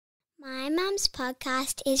My mum's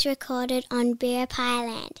podcast is recorded on Birpai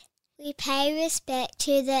land. We pay respect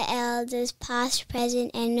to the elders past, present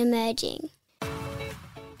and emerging.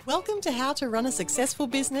 Welcome to How to Run a Successful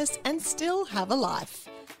Business and Still Have a Life.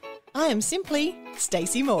 I am simply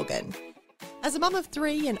Stacey Morgan. As a mum of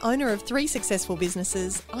three and owner of three successful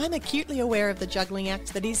businesses, I'm acutely aware of the juggling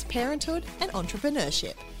act that is parenthood and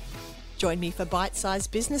entrepreneurship. Join me for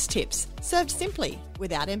bite-sized business tips, served simply,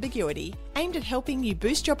 without ambiguity, aimed at helping you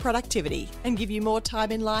boost your productivity and give you more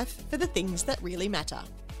time in life for the things that really matter.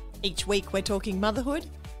 Each week we're talking motherhood,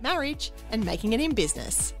 marriage, and making it in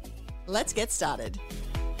business. Let's get started.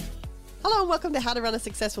 Hello and welcome to How to Run a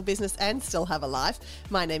Successful Business and Still Have a Life.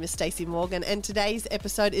 My name is Stacey Morgan and today's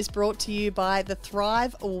episode is brought to you by the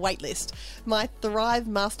Thrive Waitlist. My Thrive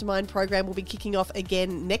Mastermind program will be kicking off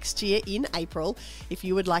again next year in April. If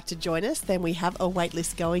you would like to join us, then we have a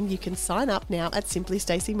waitlist going. You can sign up now at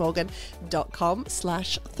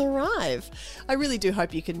simplystaceymorgan.com/thrive. I really do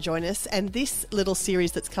hope you can join us, and this little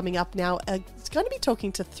series that's coming up now is going to be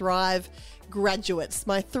talking to Thrive graduates,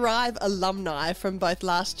 my Thrive alumni from both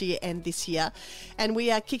last year and this year. And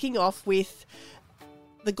we are kicking off with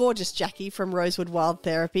the gorgeous Jackie from Rosewood Wild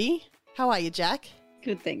Therapy. How are you, Jack?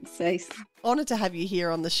 Good, thanks, Stace. Honoured to have you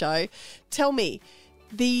here on the show. Tell me,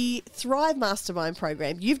 the Thrive Mastermind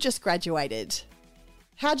program, you've just graduated.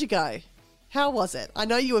 How'd you go? How was it? I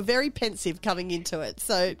know you were very pensive coming into it,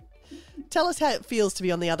 so tell us how it feels to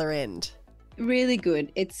be on the other end. Really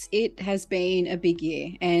good. It has been a big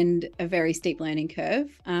year and a very steep learning curve.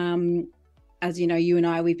 As you know, you and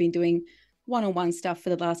I, we've been doing one-on-one stuff for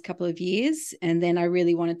the last couple of years, and then I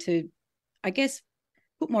really wanted to, I guess,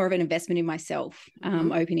 put more of an investment in myself,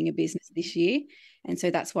 opening a business this year, and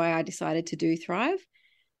so that's why I decided to do Thrive.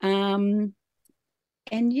 And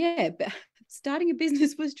yeah, but starting a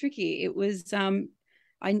business was tricky. It was I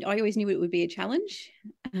always knew it would be a challenge.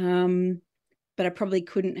 But I probably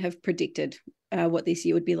couldn't have predicted what this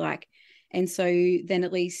year would be like. And so then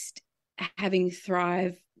at least having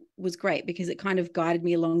Thrive was great because it kind of guided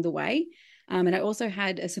me along the way. And I also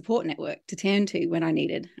had a support network to turn to when I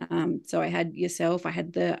needed. So I had yourself, I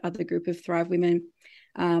had the other group of Thrive women.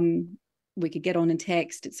 We could get on and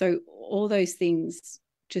text. So all those things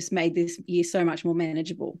just made this year so much more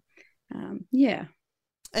manageable. Yeah.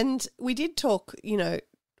 And we did talk,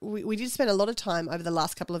 we did spend a lot of time over the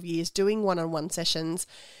last couple of years doing one-on-one sessions,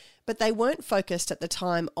 but they weren't focused at the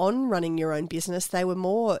time on running your own business. They were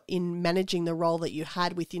more in managing the role that you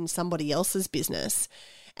had within somebody else's business.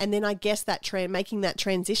 And then I guess that making that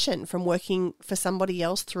transition from working for somebody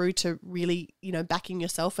else through to really, backing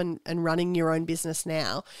yourself and running your own business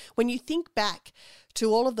now. When you think back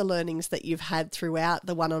to all of the learnings that you've had throughout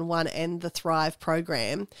the one-on-one and the Thrive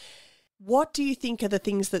program, what do you think are the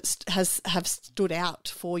things that have stood out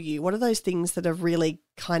for you? What are those things that have really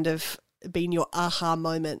kind of been your aha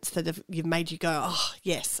moments that you've made you go, oh,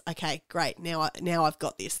 yes, okay, great. Now I've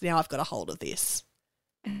got this. Now I've got a hold of this.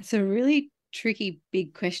 It's a really tricky,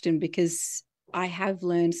 big question because I have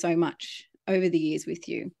learned so much over the years with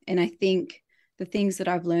you. And I think the things that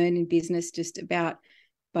I've learned in business just about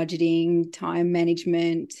budgeting, time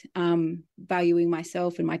management, valuing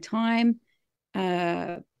myself and my time,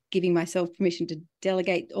 giving myself permission to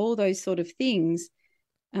delegate, all those sort of things,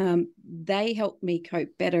 they helped me cope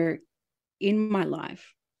better in my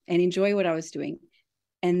life and enjoy what I was doing,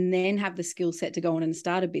 and then have the skill set to go on and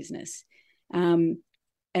start a business. And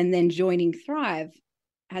then joining Thrive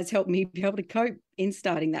has helped me be able to cope in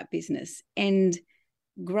starting that business and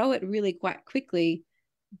grow it really quite quickly,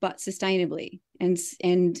 but sustainably, and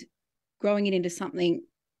growing it into something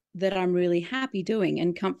that I'm really happy doing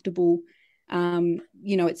and comfortable. I'm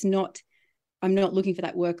not looking for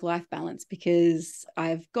that work-life balance because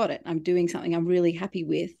I've got it. I'm doing something I'm really happy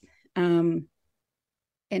with. And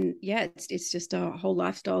yeah, it's just a whole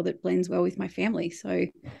lifestyle that blends well with my family. So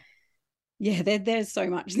yeah, there's so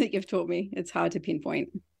much that you've taught me. It's hard to pinpoint.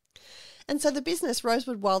 And so the business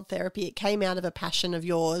Rosewood Wild Therapy, it came out of a passion of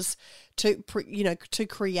yours to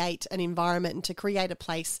create an environment and to create a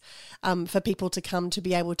place for people to come to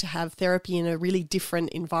be able to have therapy in a really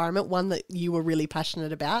different environment, one that you were really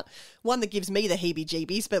passionate about, one that gives me the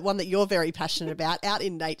heebie-jeebies, but one that you're very passionate about, out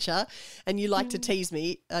in nature. And you like to tease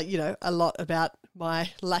me, a lot about my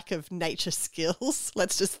lack of nature skills.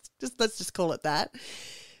 Let's just call it that.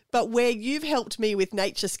 But where you've helped me with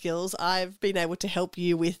nature skills, I've been able to help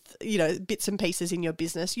you with, bits and pieces in your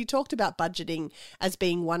business. You talked about budgeting as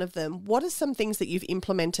being one of them. What are some things that you've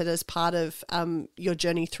implemented as part of your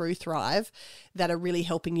journey through Thrive that are really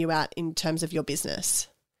helping you out in terms of your business?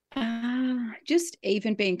 Just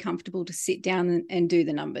even being comfortable to sit down and do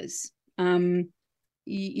the numbers.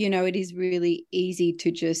 It is really easy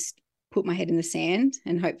to just put my head in the sand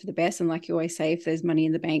and hope for the best. And like you always say, if there's money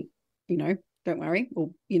in the bank, don't worry. Or,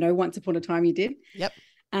 once upon a time you did. Yep.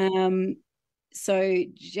 So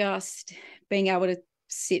just being able to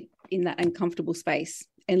sit in that uncomfortable space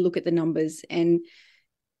and look at the numbers and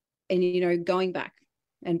going back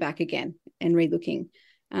and back again and relooking.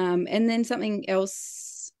 And then something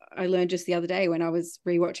else I learned just the other day when I was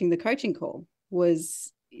rewatching the coaching call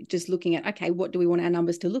was just looking at, okay, what do we want our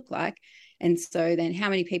numbers to look like? And so then how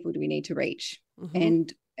many people do we need to reach?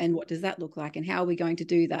 Mm-hmm. And what does that look like? And how are we going to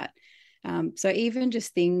do that? So even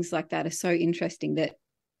just things like that are so interesting that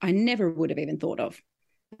I never would have even thought of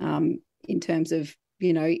in terms of,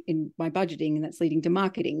 in my budgeting, and that's leading to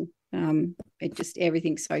marketing. It just,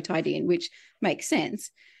 everything's so tied in, which makes sense.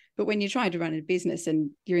 But when you're trying to run a business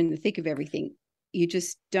and you're in the thick of everything, you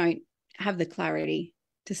just don't have the clarity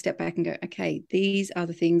to step back and go, okay, these are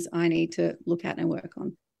the things I need to look at and work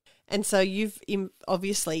on. And so you've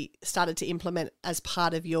obviously started to implement as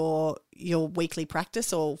part of your weekly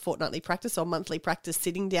practice or fortnightly practice or monthly practice,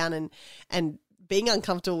 sitting down and being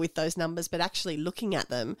uncomfortable with those numbers, but actually looking at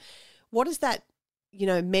them. What has that,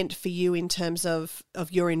 meant for you in terms of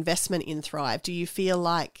your investment in Thrive? Do you feel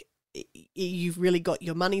like you've really got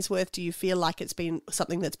your money's worth? Do you feel like it's been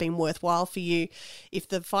something that's been worthwhile for you? If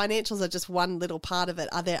the financials are just one little part of it,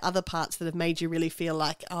 are there other parts that have made you really feel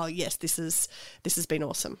like, oh yes, this has been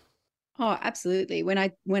awesome? Oh, absolutely. When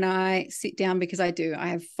I sit down, because I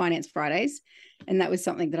have Finance Fridays, and that was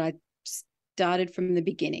something that I started from the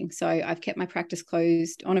beginning. So I've kept my practice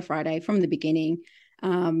closed on a Friday from the beginning,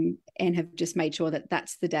 and have just made sure that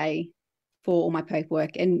that's the day for all my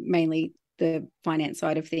paperwork and mainly the finance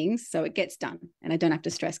side of things. So it gets done and I don't have to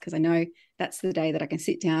stress because I know that's the day that I can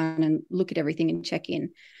sit down and look at everything and check in.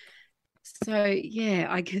 So yeah,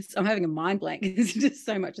 I guess I'm having a mind blank. There's just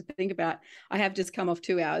so much to think about. I have just come off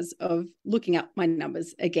 2 hours of looking up my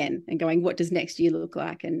numbers again and going, what does next year look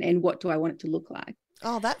like? And what do I want it to look like?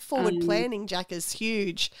 Oh, that forward planning, Jack, is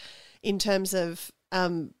huge in terms of,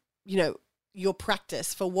 your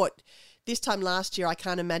practice for what this time last year. I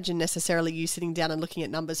can't imagine necessarily you sitting down and looking at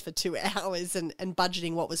numbers for 2 hours and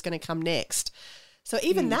budgeting what was going to come next. So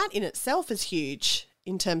even that in itself is huge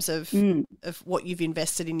in terms of what you've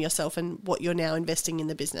invested in yourself and what you're now investing in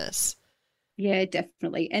the business. Yeah,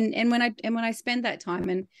 definitely. And when I spend that time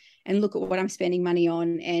and look at what I'm spending money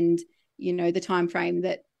on and, the time frame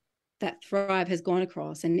that Thrive has gone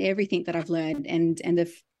across and everything that I've learned and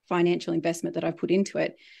the financial investment that I've put into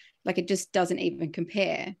it, like it just doesn't even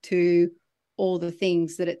compare to all the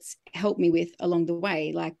things that it's helped me with along the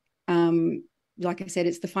way. Like I said,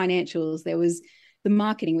 it's the financials. There was the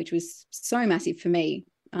marketing, which was so massive for me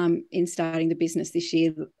in starting the business this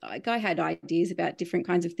year. Like I had ideas about different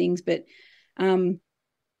kinds of things, but I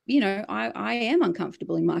am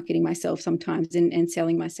uncomfortable in marketing myself sometimes and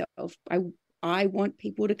selling myself. I want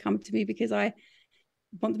people to come to me because I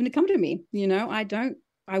want them to come to me.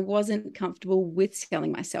 I wasn't comfortable with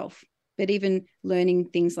selling myself, but even learning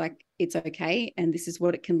things like it's okay and this is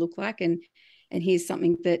what it can look like and here's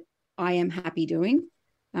something that I am happy doing.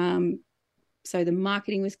 So the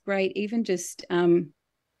marketing was great, even just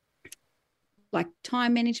like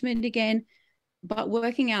time management again, but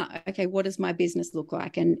working out, okay, what does my business look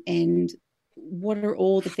like and what are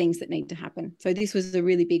all the things that need to happen? So this was a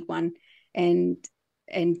really big one. And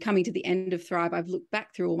coming to the end of Thrive, I've looked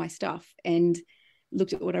back through all my stuff and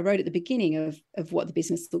looked at what I wrote at the beginning of what the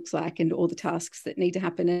business looks like and all the tasks that need to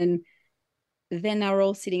happen. And then they were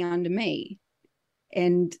all sitting under me.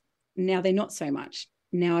 And now they're not so much.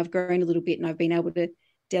 Now I've grown a little bit and I've been able to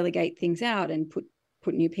delegate things out and put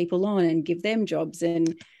new people on and give them jobs.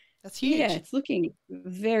 And that's huge. Yeah, it's looking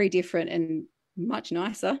very different and much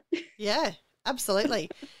nicer. Yeah, absolutely.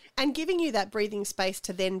 And giving you that breathing space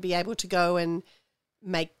to then be able to go and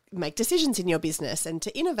make decisions in your business and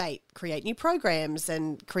to innovate, create new programs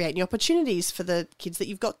and create new opportunities for the kids that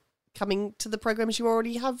you've got coming to the programs you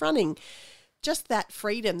already have running. Just that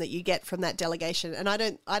freedom that you get from that delegation. And I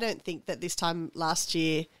don't think that this time last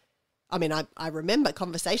year, I mean, I remember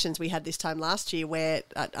conversations we had this time last year where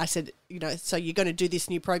I said, so you're going to do this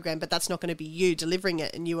new program, but that's not going to be you delivering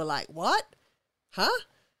it. And you were like, what? Huh?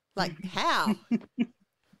 Like, how?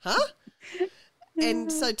 Huh?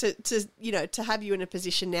 And so to have you in a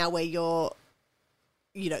position now where you're,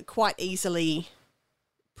 quite easily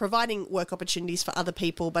providing work opportunities for other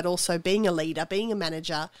people, but also being a leader, being a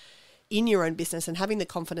manager in your own business and having the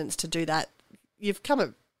confidence to do that, you've come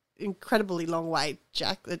an incredibly long way,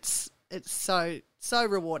 Jack. It's so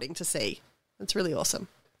rewarding to see. It's really awesome.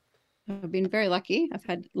 I've been very lucky. I've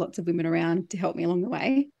had lots of women around to help me along the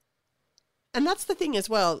way. And that's the thing as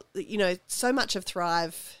well, so much of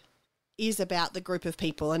Thrive is about the group of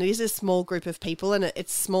people, and it is a small group of people, and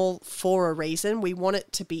it's small for a reason. We want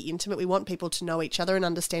it to be intimate. We want people to know each other and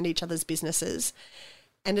understand each other's businesses.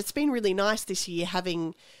 And it's been really nice this year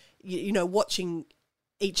having, watching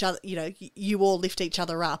each other, you all lift each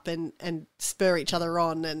other up and spur each other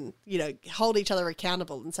on and, hold each other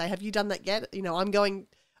accountable and say, have you done that yet?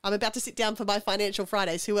 I'm about to sit down for my Financial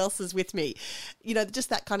Fridays. Who else is with me?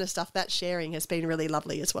 Just that kind of stuff, that sharing has been really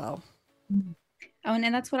lovely as well. Oh,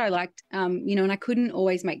 and that's what I liked, and I couldn't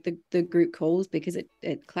always make the group calls because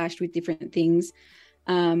it clashed with different things.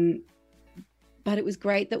 But it was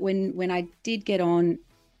great that when I did get on,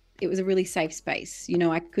 it was a really safe space.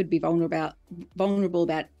 I could be vulnerable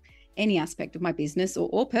about any aspect of my business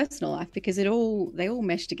or personal life because they all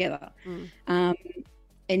mesh together. And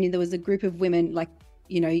there was a group of women, like,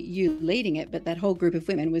 you leading it, but that whole group of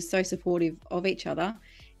women was so supportive of each other.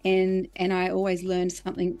 And I always learned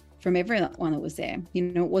something from everyone that was there.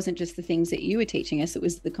 It wasn't just the things that you were teaching us. It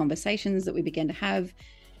was the conversations that we began to have,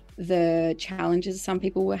 the challenges some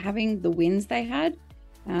people were having, the wins they had.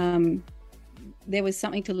 There was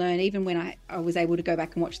something to learn even when I was able to go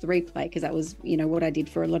back and watch the replay, because that was, what I did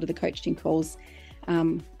for a lot of the coaching calls.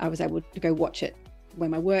 I was able to go watch it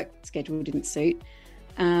when my work schedule didn't suit.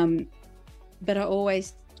 But I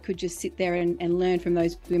always could just sit there and learn from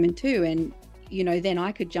those women too. And, then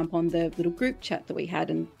I could jump on the little group chat that we had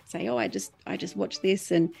and say, oh, I just watched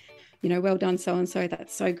this and, well done, so-and-so.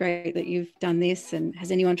 That's so great that you've done this. And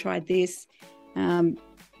has anyone tried this?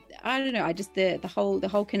 I don't know. The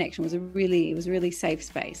whole connection was a really safe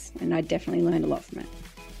space, and I definitely learned a lot from it.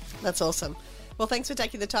 That's awesome. Well, thanks for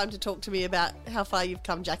taking the time to talk to me about how far you've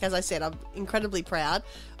come, Jack. As I said, I'm incredibly proud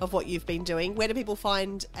of what you've been doing. Where do people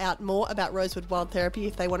find out more about Rosewood Wild Therapy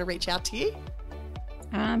if they want to reach out to you?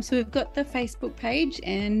 So we've got the Facebook page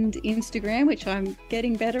and Instagram, which I'm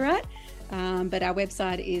getting better at. But our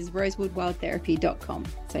website is rosewoodwildtherapy.com.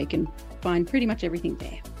 So you can find pretty much everything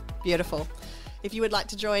there. Beautiful. If you would like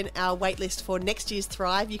to join our waitlist for next year's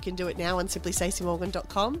Thrive, you can do it now on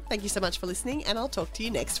simplystacymorgan.com. Thank you so much for listening, and I'll talk to you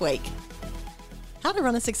next week. How to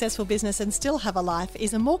Run a Successful Business and Still Have a Life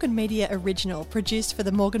is a Morgan Media original produced for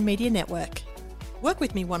the Morgan Media Network. Work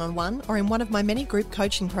with me one-on-one or in one of my many group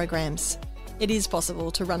coaching programs. It is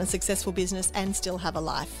possible to run a successful business and still have a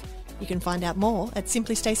life. You can find out more at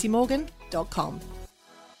simplystacymorgan.com.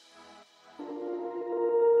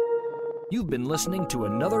 You've been listening to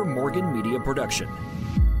another Morgan Media production.